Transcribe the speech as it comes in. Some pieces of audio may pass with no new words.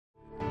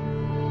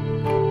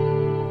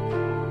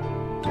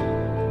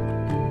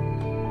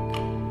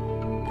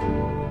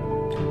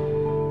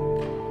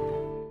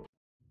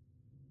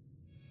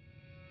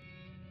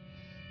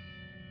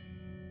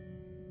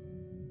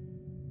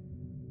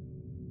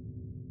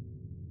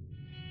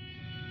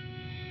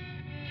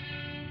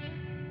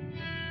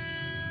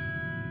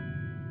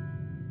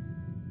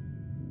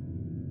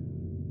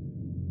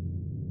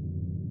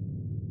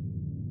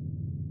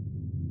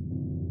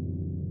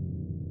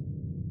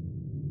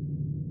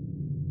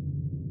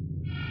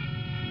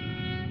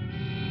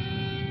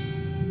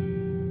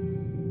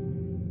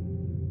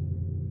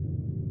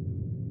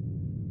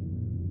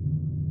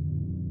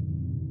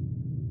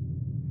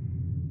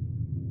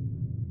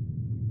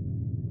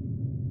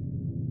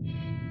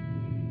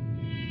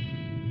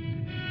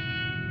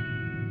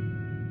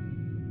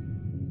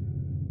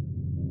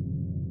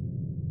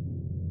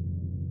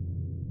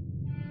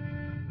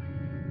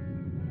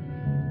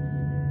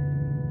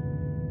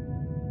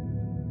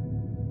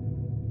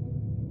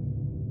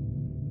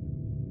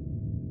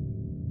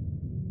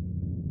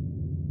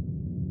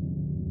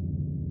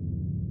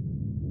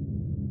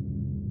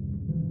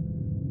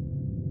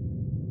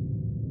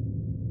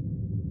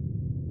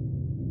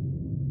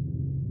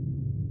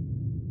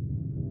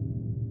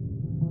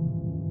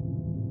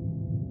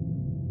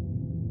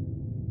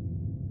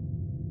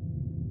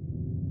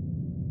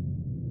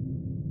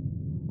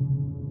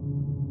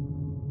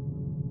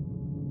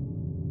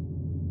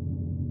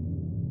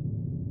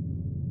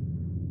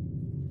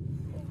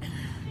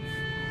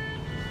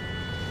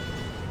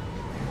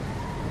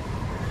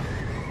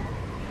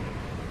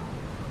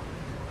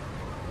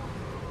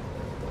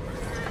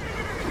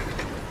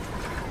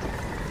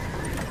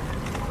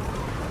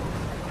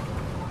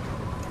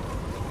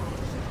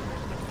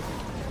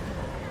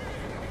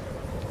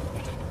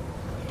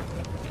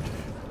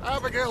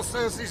Abigail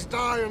says he's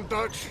dying,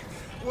 Dutch.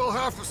 We'll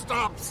have to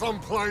stop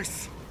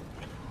someplace.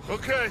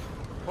 Okay.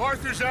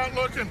 Arthur's out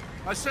looking.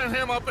 I sent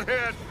him up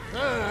ahead.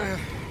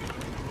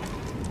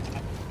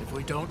 If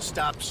we don't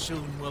stop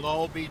soon, we'll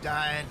all be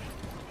dying.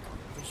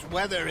 This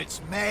weather,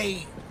 it's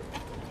May.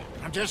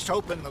 I'm just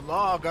hoping the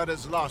law got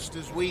as lost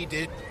as we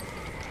did.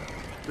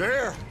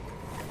 There!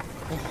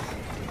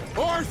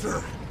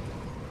 Arthur!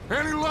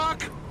 Any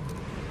luck?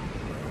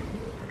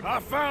 I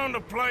found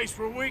a place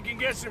where we can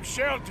get some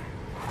shelter.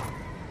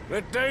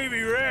 Let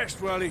Davy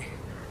rest while he...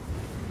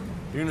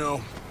 You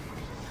know.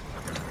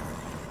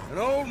 An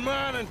old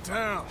mining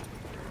town.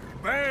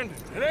 Abandoned.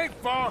 It ain't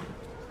far.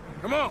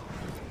 Come on.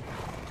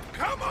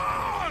 Come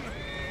on!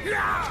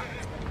 Yeah!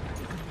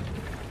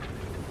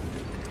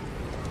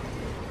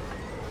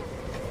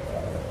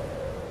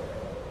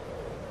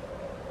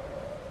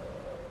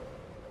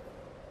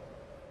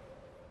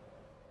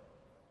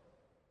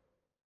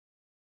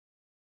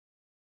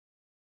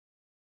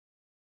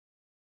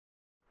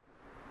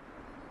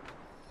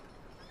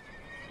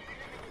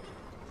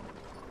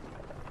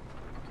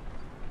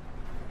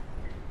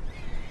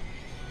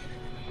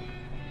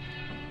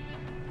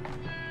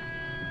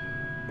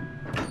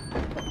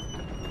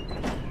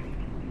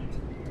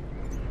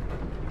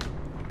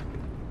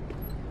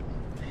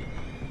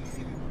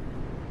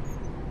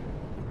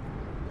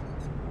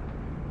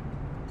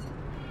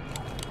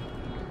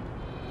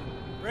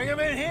 Bring him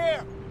in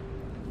here!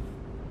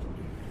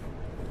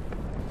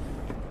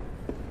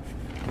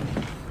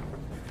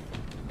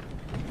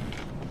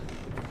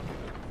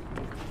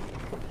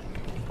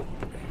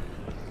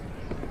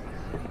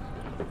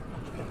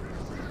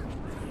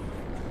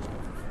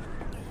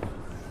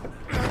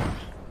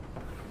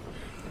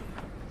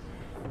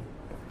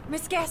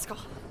 Miss Gaskell,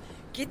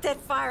 get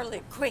that fire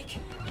lit, quick.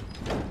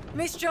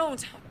 Miss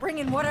Jones, bring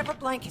in whatever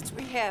blankets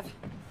we have.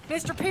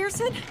 Mr.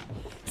 Pearson,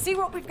 see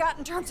what we've got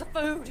in terms of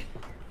food.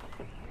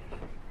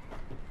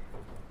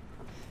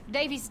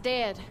 Davy's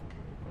dead.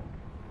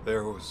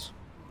 There was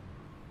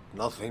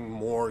nothing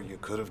more you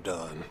could have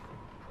done.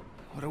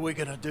 What are we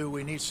gonna do?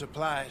 We need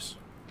supplies.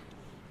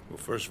 Well,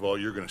 first of all,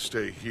 you're gonna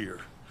stay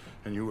here,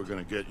 and you were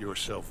gonna get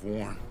yourself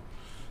warm.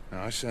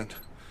 Now, I sent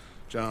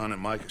John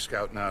and Micah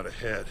scouting out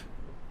ahead.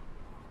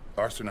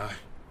 Arthur and I,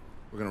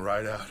 we're gonna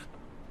ride out,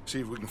 see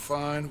if we can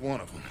find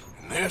one of them.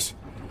 And this,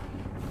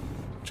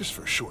 just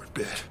for a short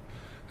bit.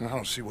 And I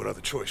don't see what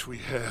other choice we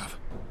have.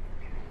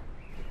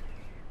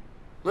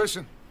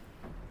 Listen.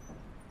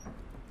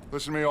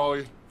 Listen to me, all of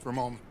you, for a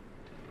moment.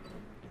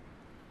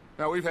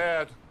 Now, we've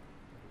had,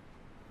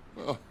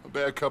 well, a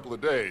bad couple of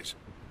days.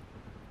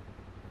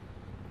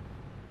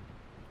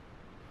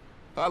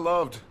 I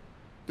loved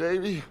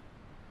Davy,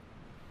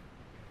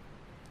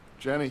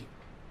 Jenny,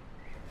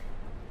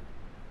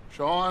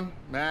 Sean,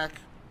 Mac.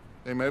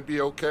 They may be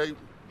okay.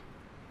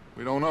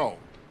 We don't know.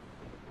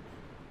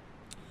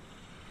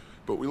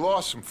 But we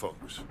lost some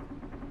folks.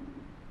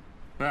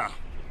 Now,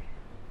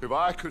 if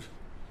I could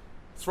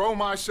throw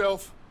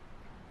myself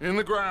in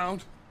the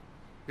ground,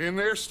 in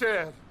their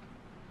stead,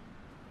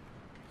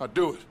 I'd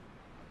do it,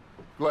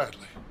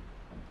 gladly.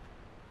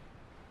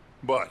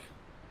 But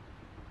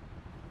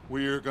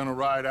we're gonna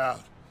ride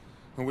out,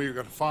 and we're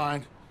gonna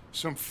find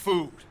some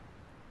food.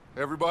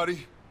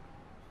 Everybody,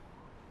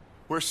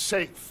 we're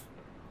safe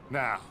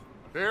now.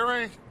 There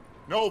ain't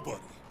nobody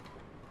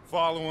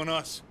following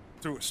us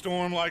through a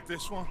storm like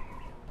this one.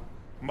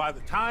 And by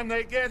the time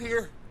they get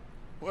here,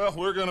 well,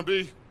 we're gonna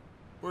be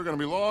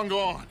long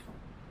gone.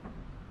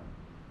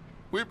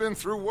 We've been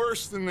through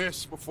worse than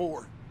this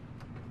before.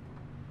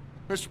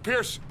 Mr.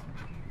 Pearson,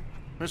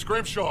 Miss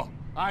Grimshaw,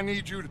 I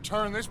need you to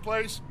turn this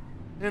place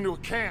into a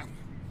camp.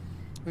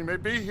 We may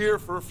be here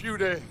for a few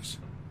days.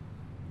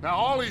 Now,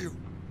 all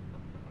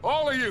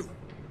of you,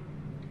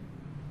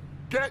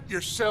 get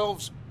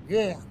yourselves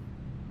warm.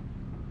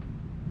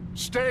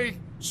 Stay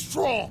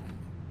strong.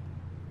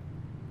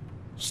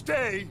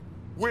 Stay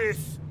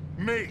with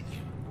me.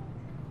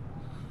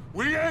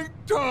 We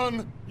ain't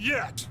done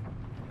yet.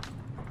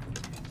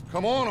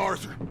 Come on,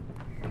 Arthur.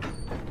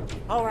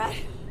 All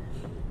right.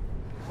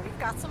 We've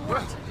got some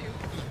work to do.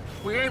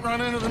 We ain't run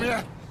into them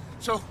yet,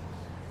 so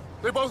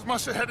they both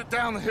must have headed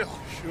down the hill.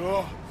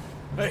 Sure.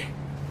 Hey,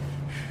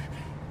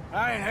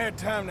 I ain't had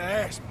time to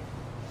ask.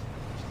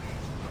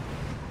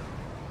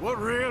 What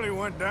really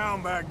went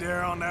down back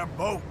there on that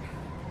boat?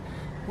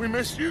 We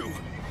missed you.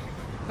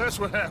 That's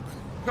what happened.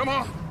 Come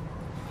on.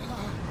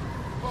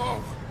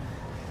 Oh.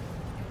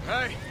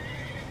 Hey,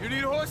 you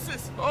need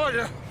horses? Oh,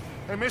 yeah.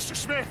 Hey, Mr.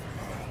 Smith,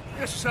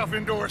 get yourself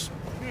indoors.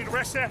 You need to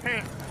rest that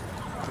hand.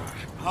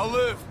 I'll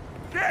live.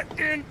 Get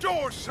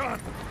indoors, son.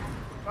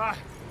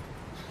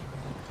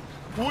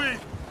 We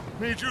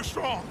need you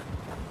strong.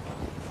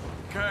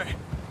 Okay.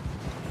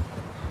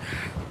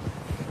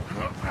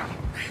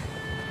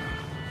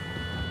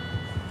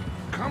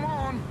 Come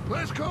on,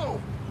 let's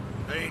go.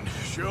 Ain't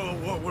sure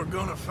what we're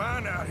gonna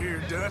find out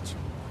here, Dutch.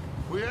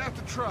 We have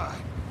to try.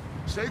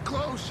 Stay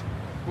close.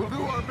 We'll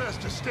do our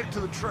best to stick to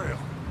the trail.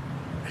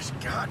 This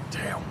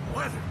goddamn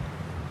weather.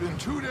 Been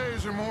 2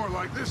 days or more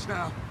like this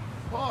now.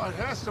 Oh, it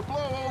has to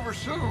blow over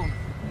soon.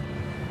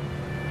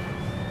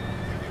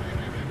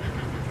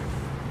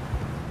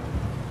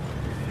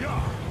 Yeah.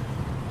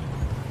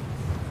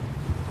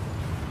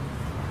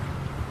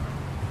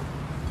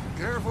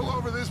 Careful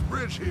over this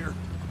bridge here.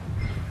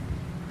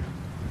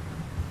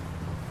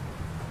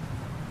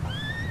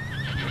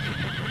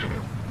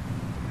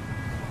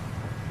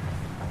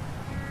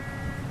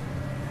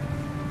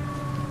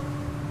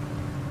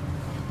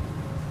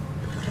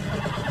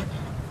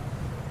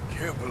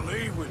 Can't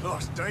believe we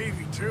lost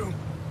Davy, too.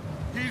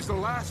 He's the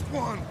last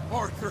one,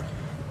 Arthur.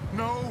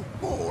 No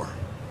more.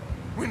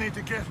 We need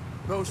to get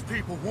those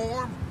people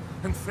warm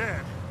and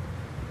fed.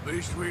 At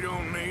least we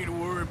don't need to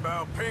worry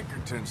about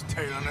Pinkertons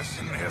tailing us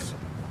in this.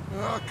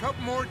 A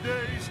couple more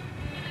days,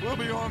 we'll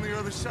be on the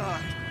other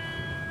side.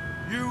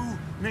 You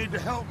need to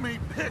help me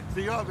pick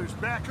the others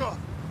back up.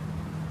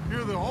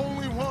 You're the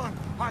only one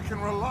I can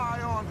rely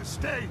on to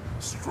stay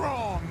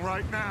strong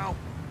right now.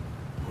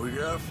 We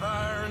got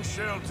fire and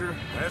shelter.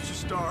 That's a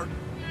start.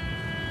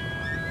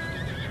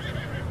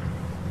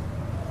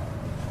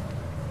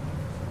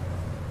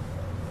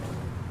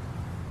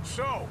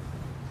 So,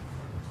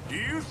 do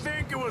you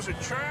think it was a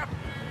trap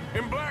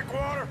in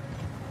Blackwater?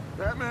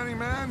 That many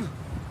men?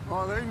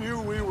 Oh, they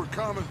knew we were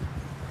coming.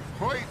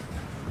 Wait,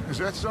 is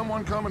that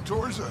someone coming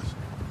towards us?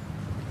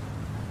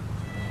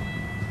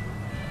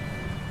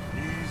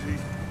 Easy.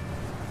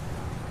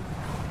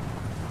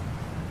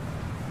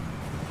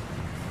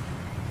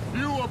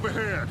 You up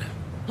ahead.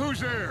 Who's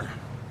there?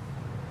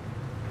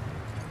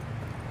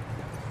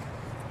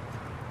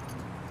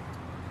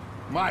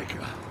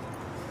 Micah.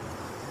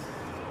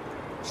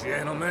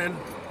 Gentlemen,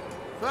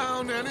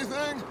 Found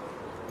anything?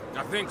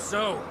 I think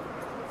so.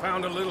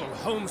 Found a little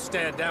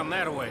homestead down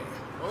that way.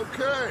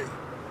 Okay.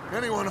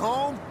 Anyone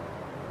home?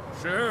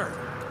 Sure.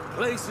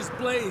 Place is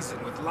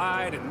blazing with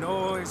light and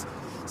noise.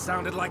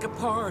 Sounded like a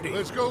party.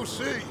 Let's go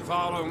see.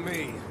 Follow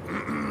me.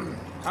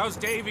 How's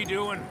Davy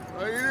doing?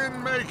 He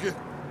didn't make it.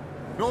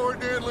 Nor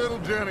did little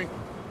Jenny.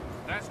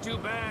 That's too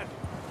bad.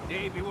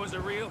 Davy was a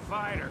real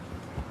fighter.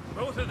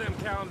 Both of them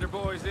calendar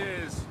boys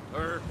is,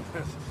 or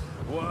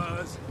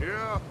was.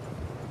 Yeah,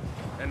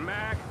 And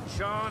Mac,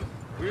 Sean,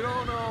 we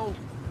don't know.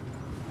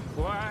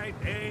 quite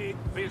a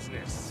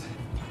business.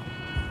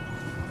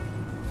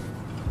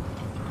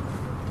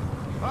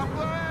 I'm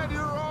glad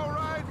you're all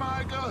right,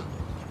 Micah.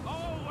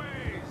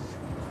 Always!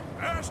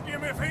 Ask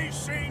him if he's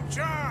seen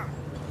John.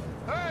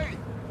 Hey,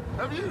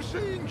 have you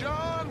seen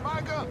John,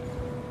 Micah?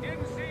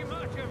 Didn't see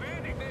much of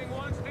anything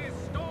once this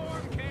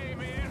storm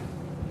came in.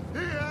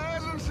 He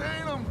hasn't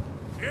seen him.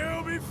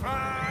 He'll be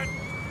fine.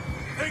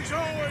 Things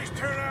always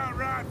turn out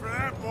right for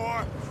that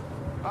boy.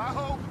 I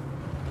hope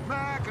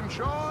Mac and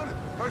Sean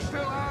are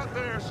still out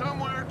there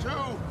somewhere,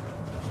 too.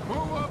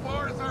 Move up,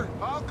 Arthur.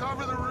 I'll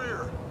cover the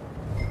rear.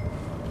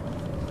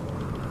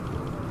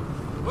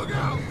 Look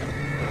out!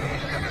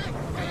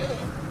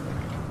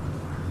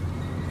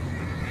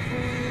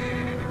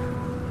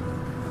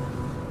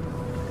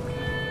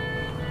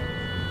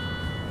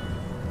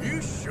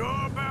 You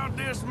sure about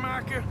this,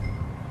 Micah?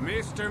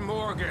 Mr.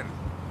 Morgan,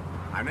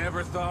 I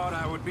never thought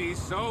I would be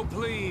so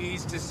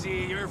pleased to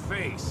see your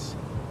face.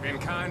 Been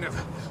kind of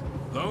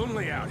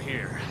lonely out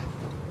here.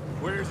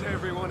 Where's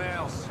everyone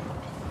else?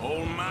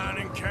 Old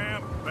mining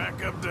camp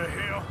back up the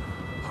hill.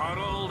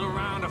 Huddled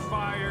around a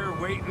fire,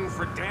 waiting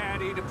for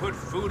Daddy to put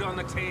food on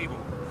the table.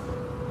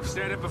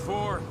 Said it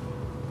before,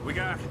 we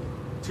got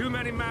too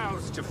many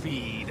mouths to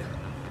feed.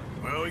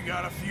 Well, we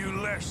got a few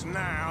less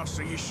now,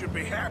 so you should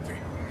be happy.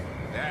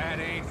 That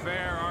ain't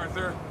fair,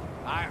 Arthur.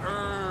 I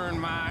earn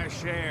my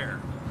share.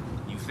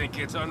 You think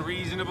it's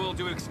unreasonable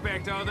to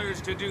expect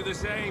others to do the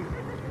same?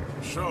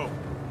 So,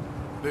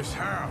 this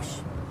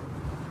house.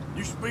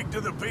 You speak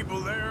to the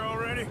people there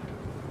already?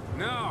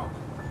 No.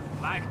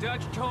 Like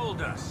Dutch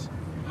told us.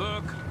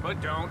 Look,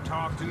 but don't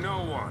talk to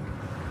no one.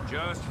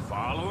 Just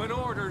following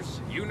orders.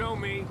 You know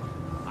me.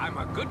 I'm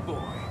a good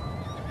boy.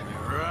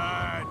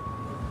 Right.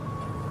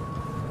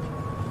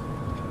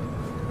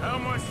 How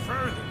much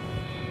further?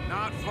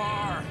 Not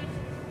far.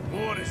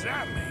 What does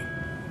that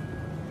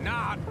mean?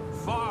 Not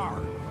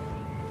far.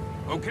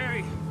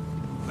 Okay,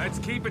 let's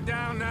keep it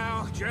down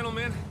now,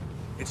 gentlemen.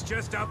 It's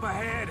just up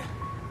ahead.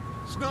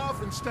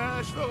 Snuff and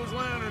stash those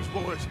lanterns,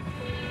 boys.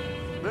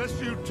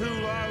 Best you two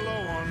lie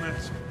low on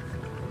this.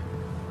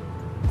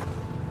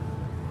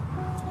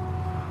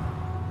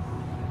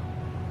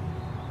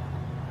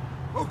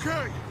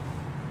 Okay,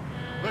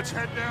 let's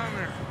head down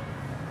there.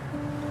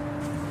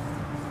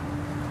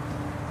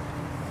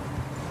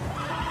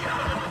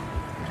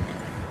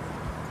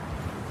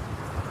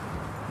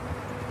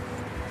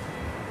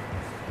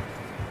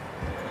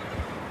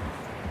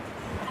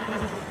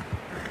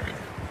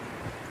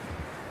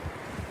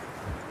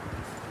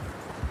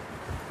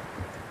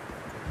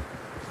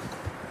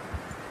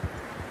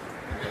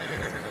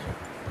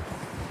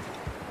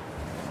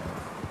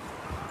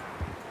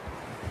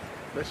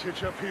 Let's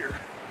hitch up here.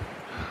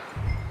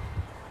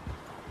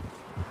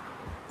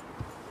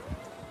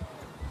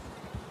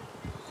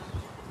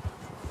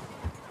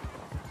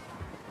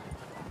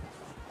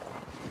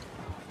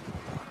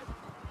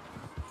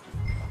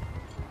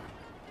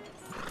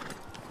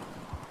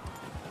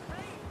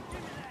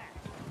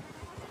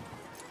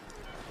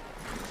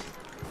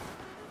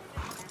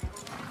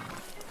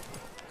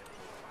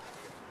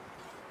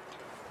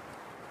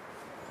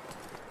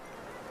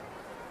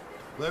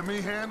 Let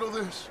me handle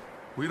this.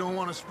 We don't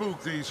want to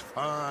spook these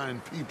fine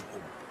people.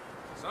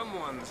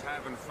 Someone's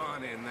having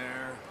fun in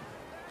there.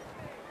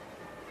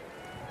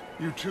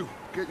 You two,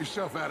 get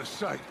yourself out of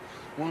sight.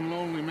 One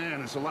lonely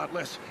man is a lot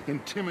less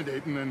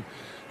intimidating than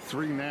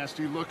three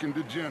nasty-looking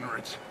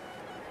degenerates.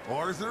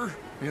 Arthur,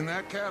 in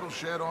that cattle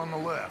shed on the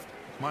left.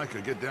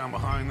 Micah, get down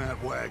behind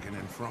that wagon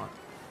in front.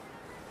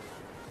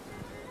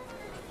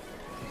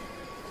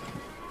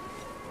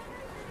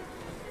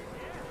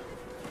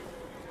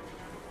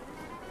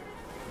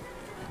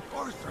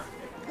 Arthur,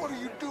 what are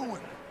you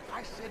doing?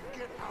 I said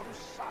get out of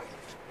sight.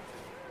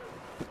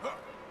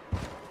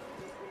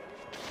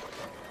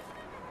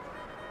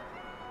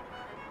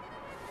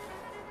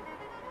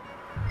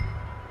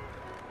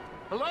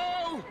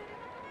 Hello?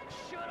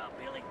 Shut up,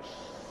 Billy.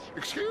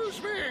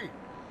 Excuse me?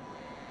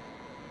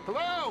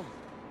 Hello?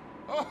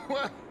 Oh,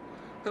 well,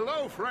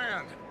 hello,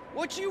 friend.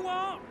 What you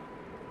want?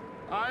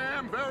 I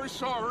am very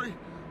sorry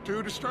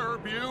to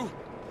disturb you.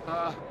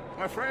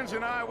 My friends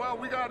and I, well,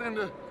 we got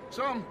into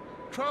some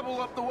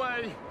trouble up the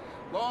way,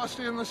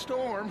 lost in the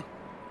storm.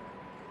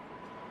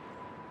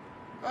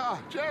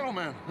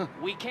 Gentlemen.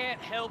 We can't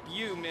help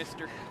you,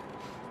 mister.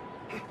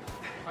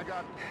 I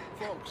got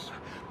folks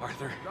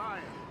Arthur.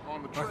 dying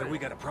on the trail. Arthur, we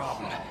got a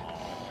problem.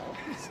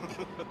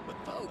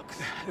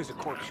 Folks. There's a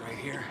corpse right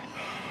here.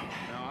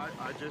 Now,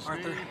 I just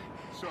Arthur, need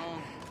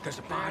some there's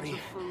a cans body of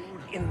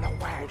food in the or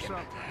wagon.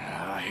 something.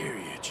 I hear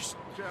you. Just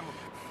Gentlemen,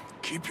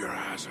 keep your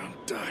eyes on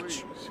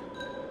Dutch. please.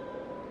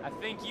 I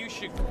think you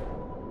should...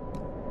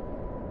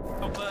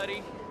 Oh,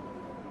 buddy.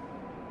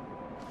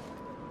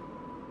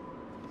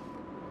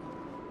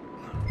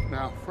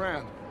 Now,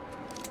 friend,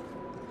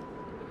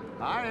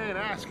 I ain't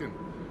asking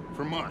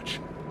for much.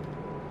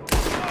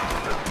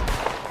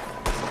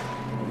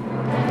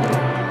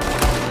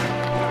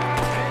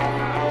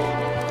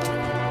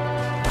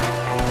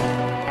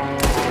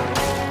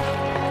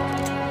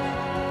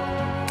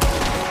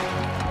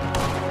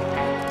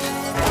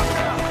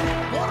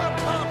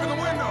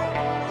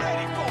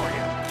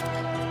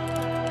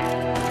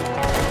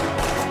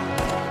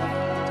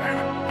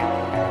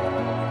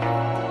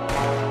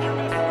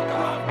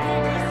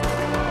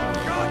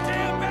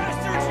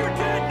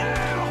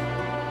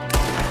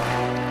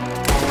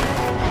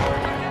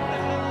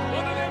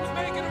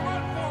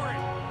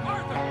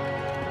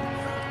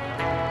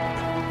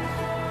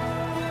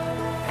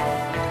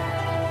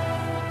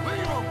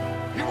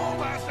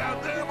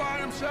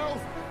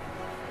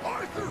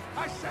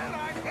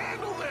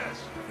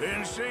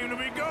 Didn't seem to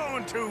be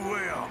going too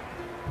well.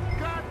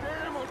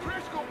 Goddamn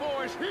O'Driscoll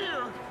boys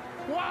here!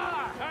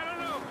 Why? I don't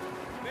know.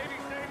 Maybe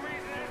same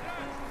reason as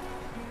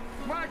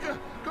us. Micah,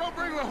 go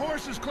bring the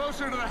horses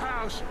closer to the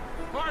house.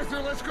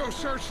 Arthur, let's go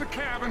search the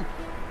cabin.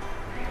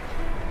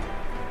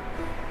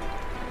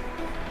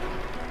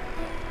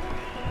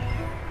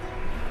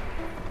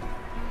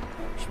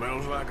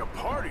 Smells like a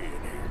party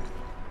in here.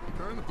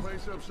 Turn the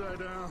place upside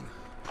down.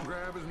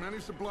 Grab as many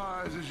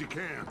supplies as you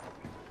can.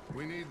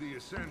 We need the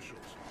essentials.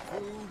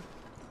 Food,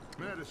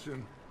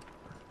 medicine,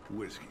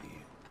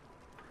 whiskey.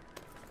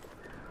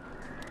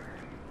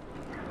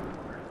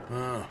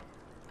 Huh.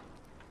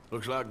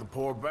 Looks like the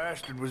poor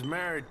bastard was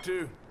married,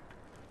 too.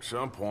 At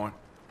some point.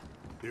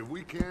 If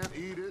we can't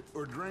eat it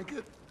or drink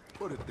it,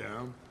 put it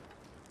down.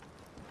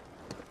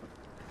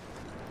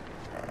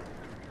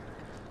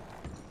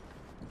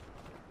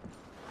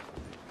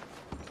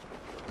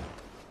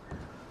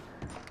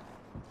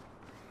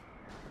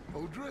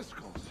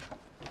 O'Driscoll's.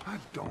 I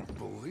don't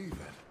believe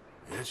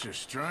it. It's a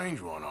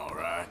strange one, all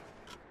right.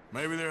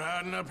 Maybe they're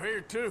hiding up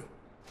here, too.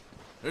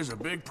 There's a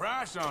big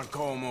price on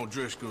Colm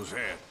O'Driscoll's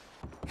head.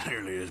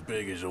 Nearly as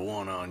big as the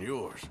one on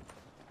yours.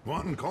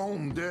 Wanting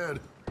Colm dead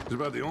is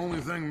about the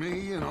only thing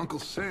me and Uncle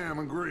Sam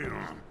agree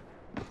on.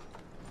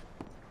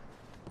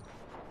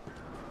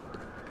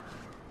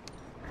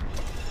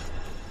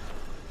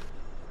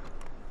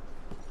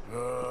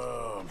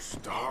 Oh, I'm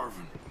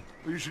starving.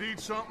 You should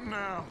eat something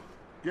now.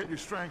 Get your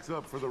strength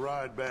up for the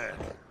ride back.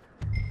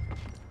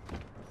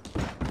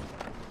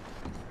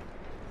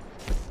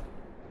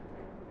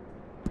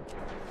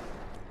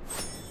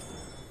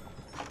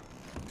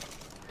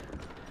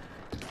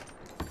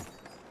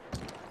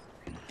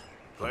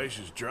 Place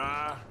is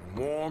dry and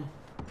warm.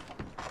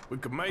 We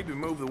could maybe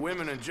move the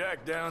women and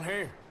Jack down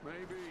here.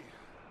 Maybe.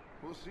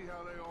 We'll see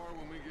how they are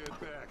when we get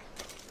back.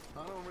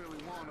 I don't really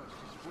want us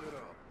to split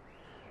up.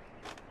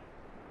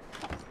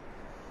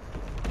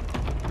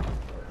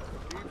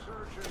 Keep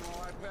searching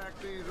while I pack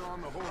these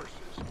on the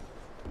horses.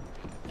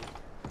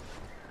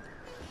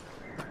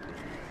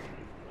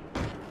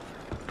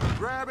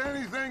 Grab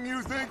anything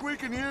you think we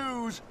can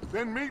use,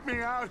 then meet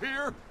me out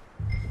here.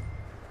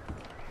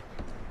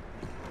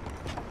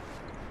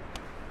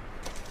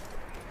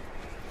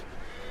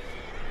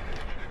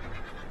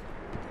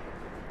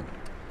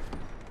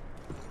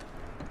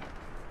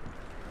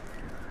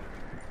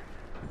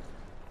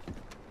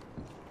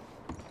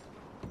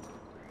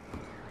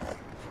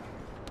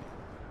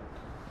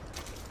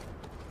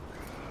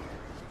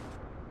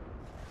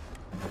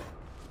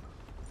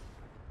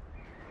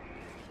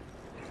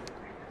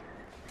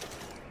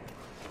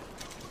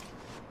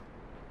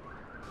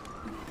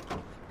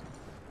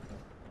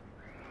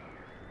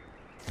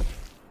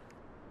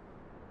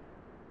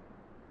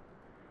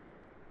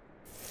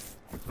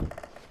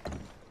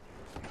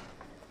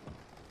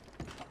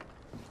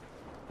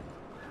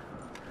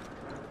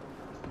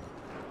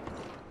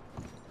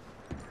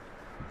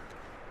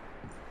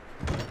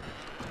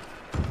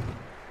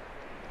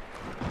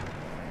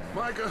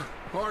 Micah,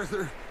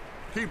 Arthur,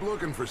 keep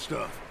looking for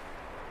stuff.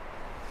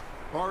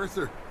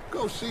 Arthur,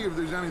 go see if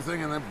there's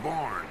anything in that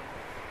barn.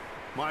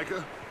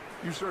 Micah,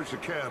 you search the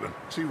cabin,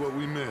 see what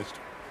we missed.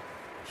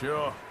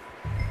 Sure.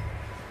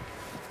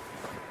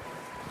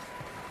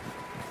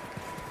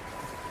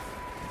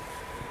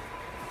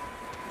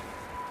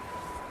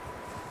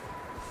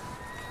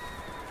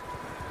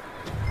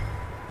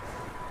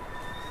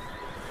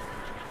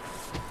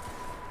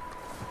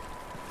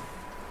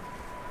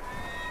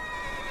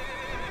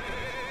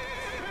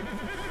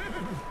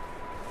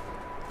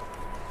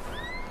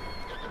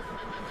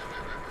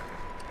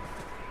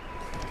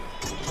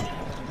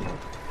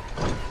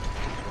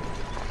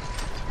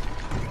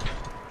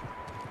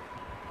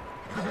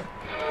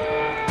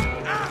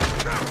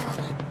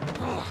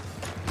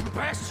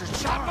 Bastard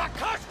shot my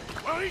cousin!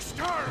 Well, he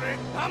started it.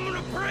 I'm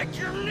gonna break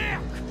your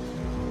neck!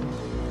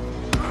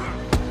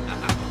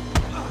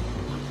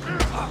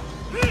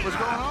 What's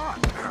going on?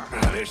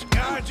 This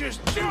guy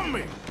just jumped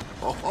me.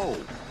 Oh,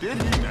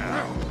 did he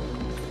now?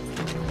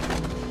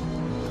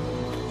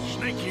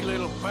 Sneaky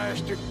little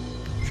bastard.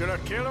 Should I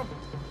kill him?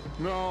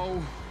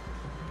 No.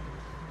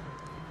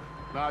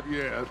 Not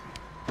yet.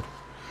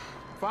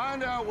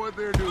 Find out what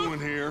they're doing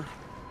here,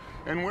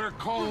 and where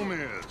Colm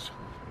is.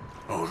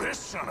 Oh, this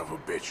son of a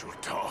bitch will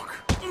talk.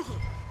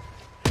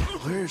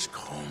 Where's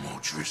Colm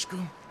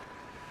O'Driscoll?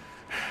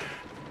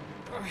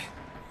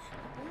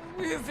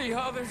 With the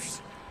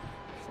others.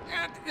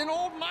 At an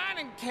old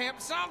mining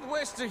camp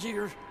southwest of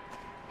here.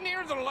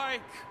 Near the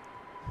lake.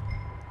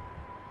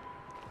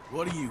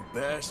 What are you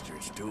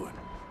bastards doing?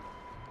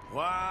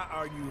 Why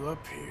are you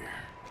up here?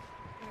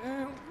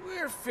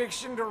 We're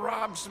fixing to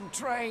rob some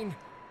train.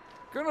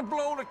 Gonna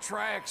blow the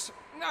tracks.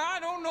 I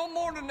don't know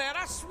more than that,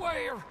 I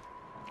swear.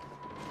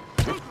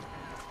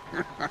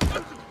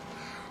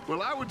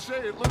 Well, I would say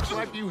it looks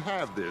like you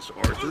have this,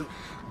 Arthur.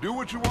 Do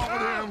what you want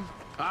with him.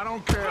 I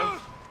don't care.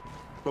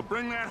 But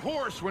bring that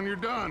horse when you're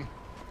done.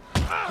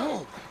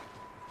 Oh.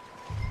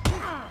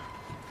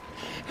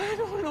 I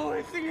don't know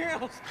anything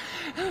else.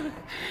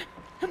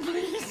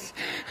 Please.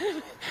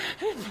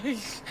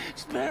 Please,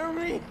 spare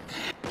me.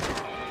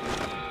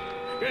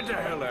 Get the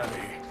hell out of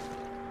here.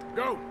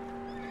 Go.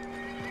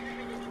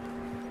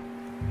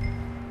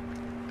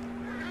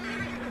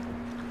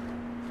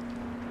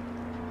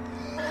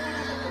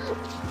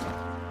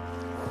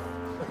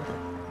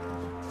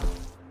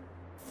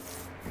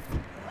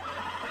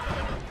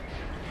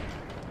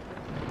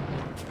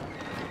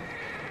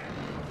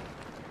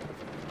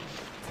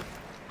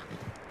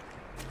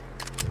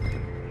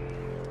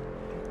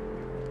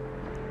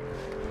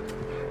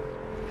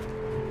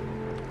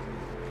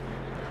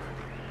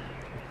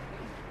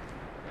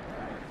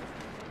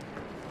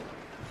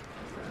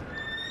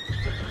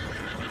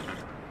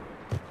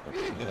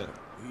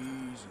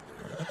 Easy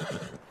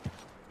there.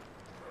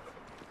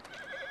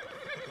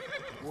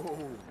 Whoa,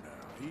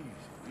 now, easy,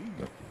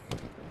 easy.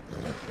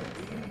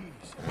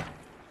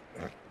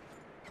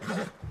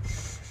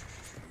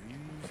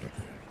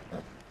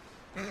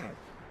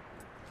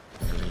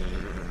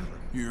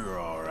 You're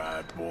all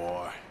right,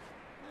 boy.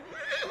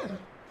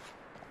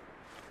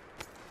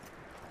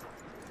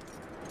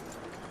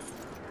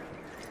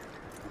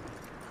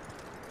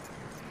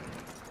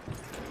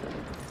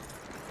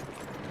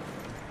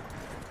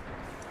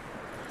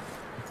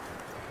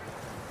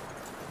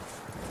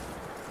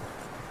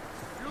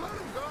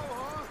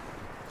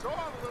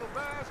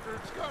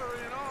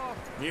 Scurrying off.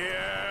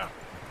 Yeah.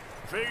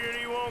 Figured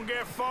he won't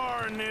get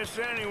far in this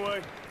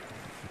anyway.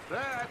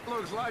 That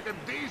looks like a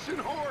decent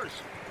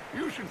horse.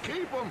 You should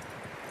keep him.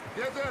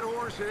 Get that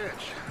horse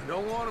hitched.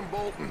 Don't want him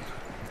bolting.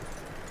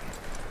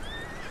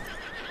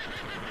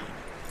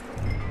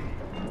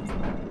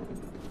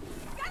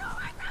 Get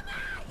away from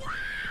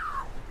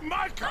me!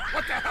 Micah,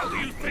 what the hell do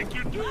you think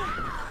you're doing?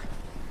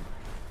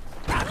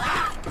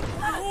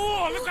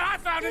 Oh, look what I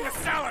found in the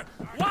cellar!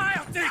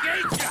 Wild thing,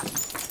 ain't ya?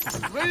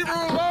 Leave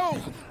her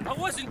alone! I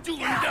wasn't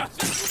doing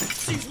nothing.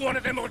 She's one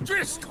of them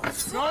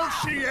O'Driscolls. No,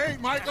 she ain't,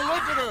 Micah.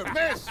 Look at her.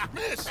 Miss!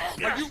 Miss!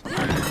 Are you...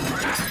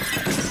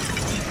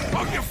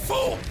 Oh, you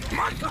fool!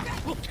 Micah!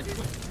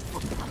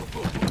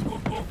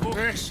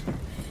 Miss,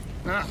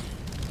 now,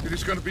 it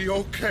is gonna be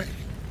okay.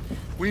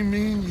 We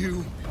mean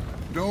you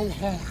no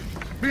harm.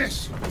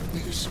 Miss!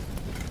 Miss.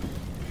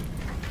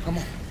 Come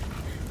on.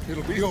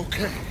 It'll be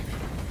okay.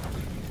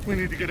 We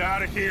need to get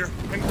out of here,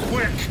 and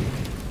quick.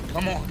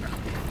 Come on now.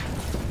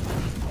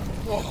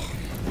 Oh.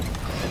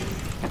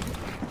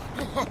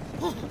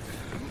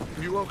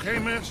 You okay,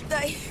 miss?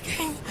 They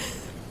came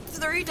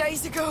 3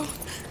 days ago.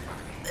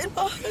 And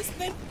my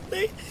husband,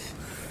 they...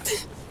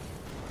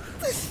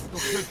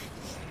 Okay.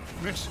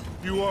 Miss,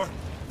 you are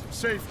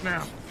safe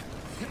now.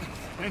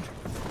 And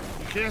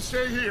you can't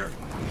stay here.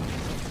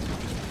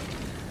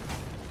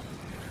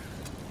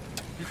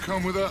 You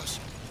come with us.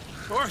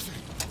 Arthur!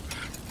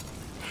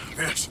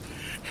 Miss,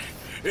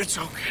 it's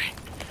okay.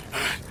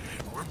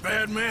 We're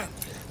bad men.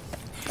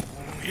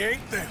 We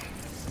ain't them.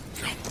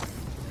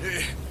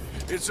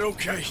 It's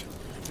okay.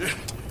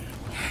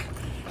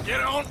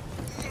 Get on.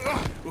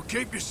 We'll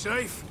keep you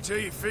safe until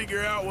you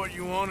figure out what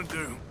you want to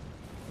do.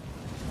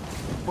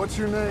 What's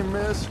your name,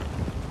 miss?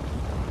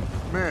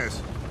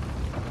 Miss.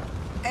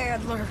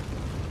 Adler.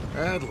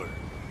 Adler.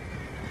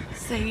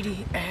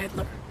 Sadie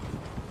Adler.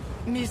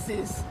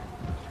 Mrs.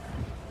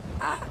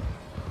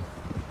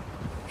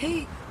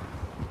 He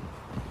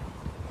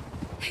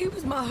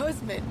was my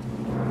husband.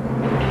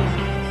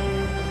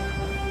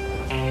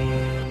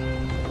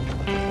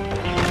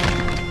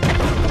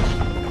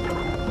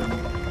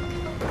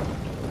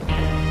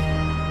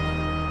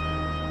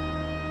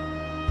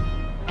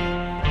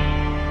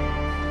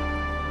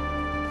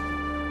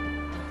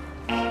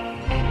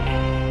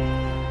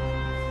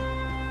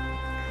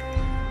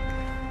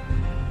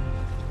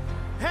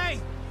 Hey!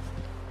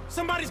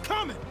 Somebody's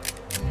coming!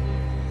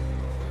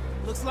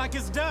 Looks like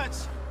it's Dutch.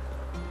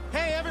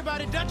 Hey,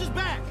 everybody, Dutch is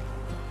back!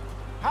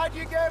 How'd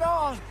you get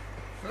on?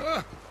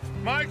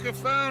 Micah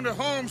found a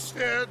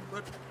homestead,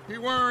 but he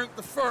weren't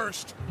the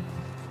first.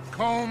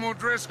 Colm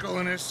O'Driscoll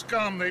and his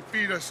scum, they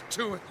beat us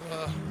to it.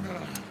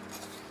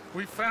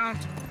 We found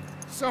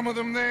some of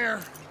them there.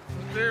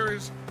 But there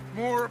is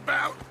more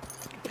about,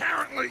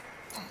 apparently.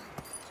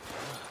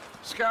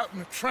 Scouting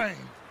the train.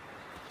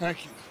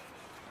 Thank you.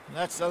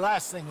 That's the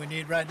last thing we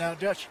need right now,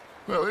 Dutch.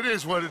 Well, it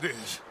is what it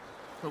is.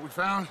 But we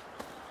found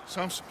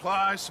some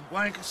supplies, some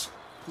blankets,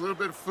 a little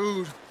bit of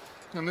food,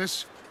 and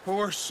this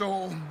poor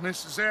soul,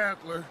 Mrs.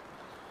 Adler,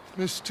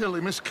 Miss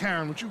Tilly, Miss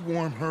Karen, would you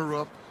warm her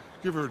up?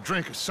 Give her a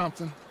drink or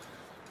something?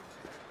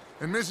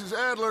 And Mrs.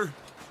 Adler,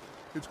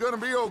 it's gonna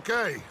be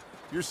okay.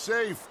 You're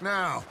safe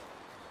now.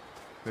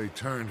 They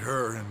turned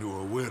her into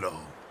a widow.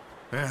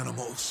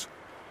 Animals.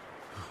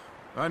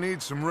 I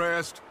need some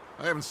rest.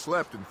 I haven't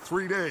slept in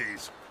 3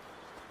 days.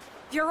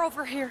 You're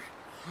over here.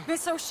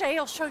 Miss O'Shea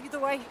will show you the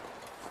way.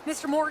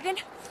 Mr. Morgan,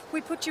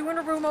 we put you in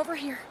a room over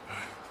here.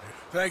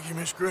 Thank you,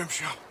 Miss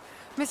Grimshaw.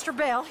 Mr.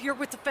 Bell, you're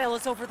with the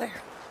fellas over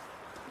there.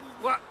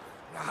 What?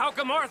 How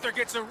come Arthur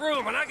gets a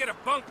room and I get a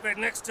bunk bed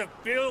next to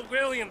Bill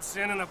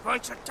Williamson and a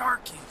bunch of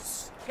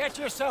darkies? Get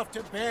yourself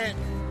to bed.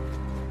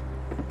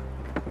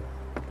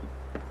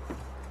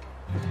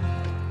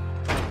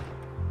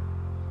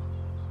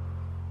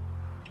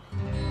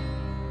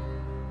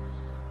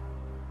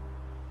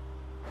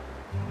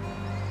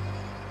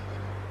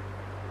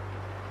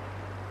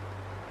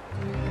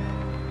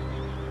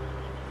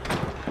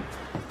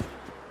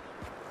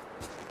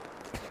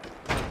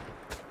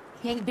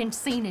 He ain't been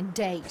seen in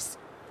days.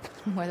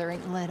 Weather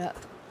ain't let up.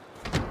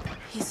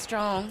 He's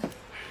strong,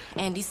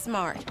 and he's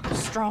smart.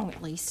 Strong,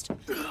 at least.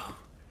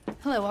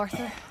 Hello,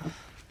 Arthur.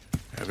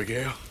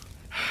 Abigail?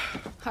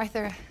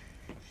 Arthur,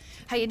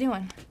 how you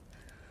doing?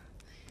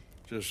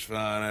 Just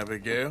fine,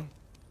 Abigail.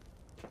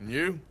 And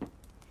you?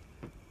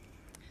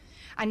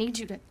 I need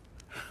you to...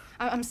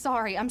 I'm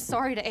sorry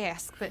to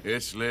ask, but...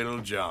 It's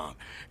little John.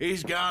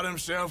 He's got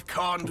himself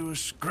caught into a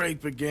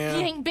scrape again.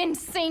 He ain't been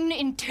seen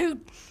in 2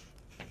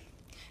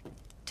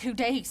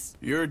 days.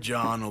 Your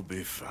John will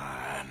be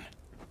fine.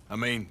 I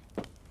mean,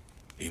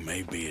 he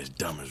may be as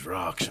dumb as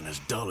rocks and as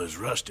dull as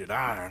rusted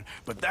iron,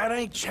 but that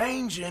ain't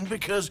changing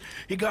because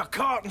he got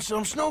caught in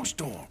some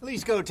snowstorm.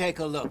 Please go take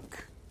a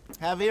look.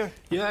 Javier?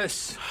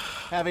 Yes.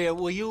 Javier,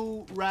 will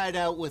you ride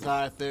out with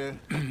Arthur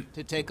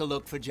to take a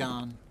look for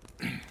John?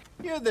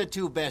 You're the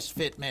 2 best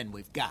fit men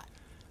we've got.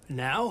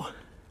 Now?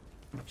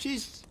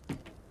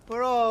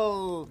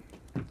 We're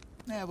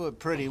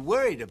pretty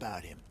worried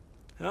about him.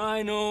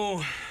 I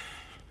know.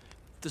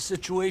 If the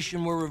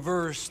situation were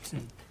reversed,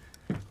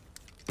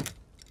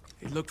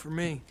 he'd look for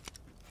me.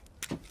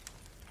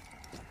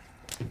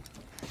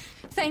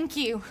 Thank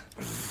you.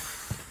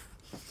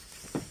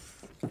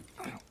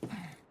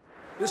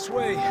 This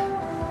way.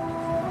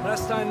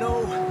 Last I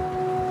know,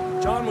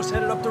 John was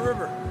headed up the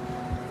river.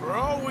 For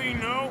all we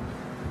know,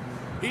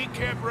 he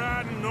kept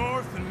riding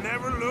north and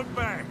never looked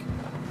back.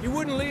 He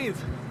wouldn't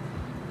leave.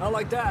 Not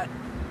like that.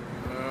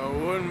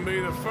 Wouldn't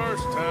be the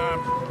first time.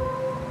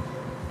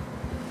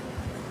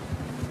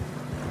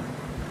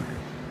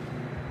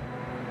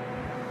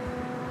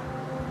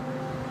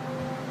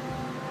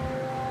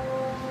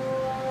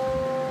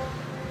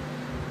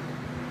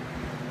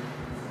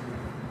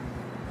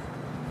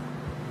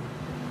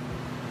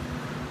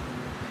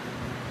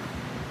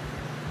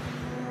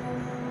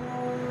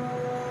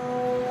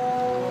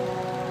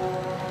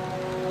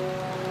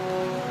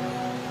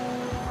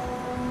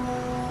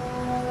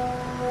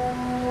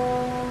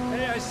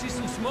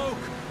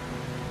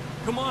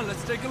 Come on,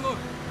 let's take a look.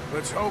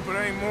 Let's hope it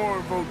ain't more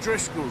of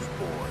O'Driscoll's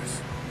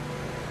boys.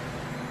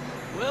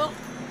 Well,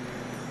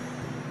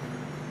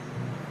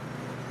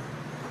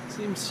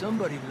 seems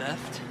somebody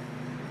left.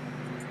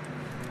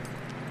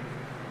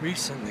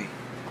 Recently.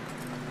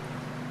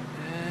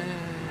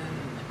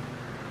 And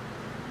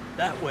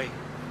that way.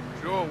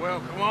 Sure,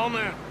 well, come on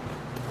then.